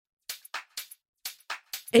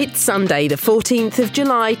It's Sunday, the 14th of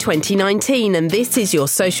July 2019, and this is your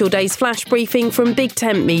Social Days flash briefing from Big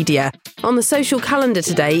Tent Media. On the social calendar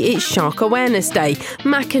today, it's Shark Awareness Day,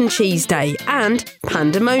 Mac and Cheese Day, and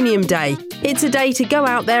Pandemonium Day. It's a day to go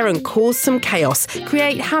out there and cause some chaos,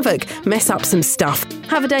 create havoc, mess up some stuff.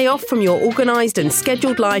 Have a day off from your organised and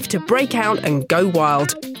scheduled life to break out and go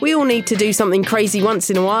wild. We all need to do something crazy once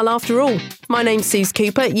in a while after all. My name's Suze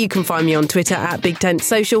Cooper. You can find me on Twitter at Big Tent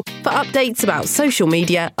Social for updates about social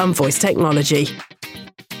media and voice technology.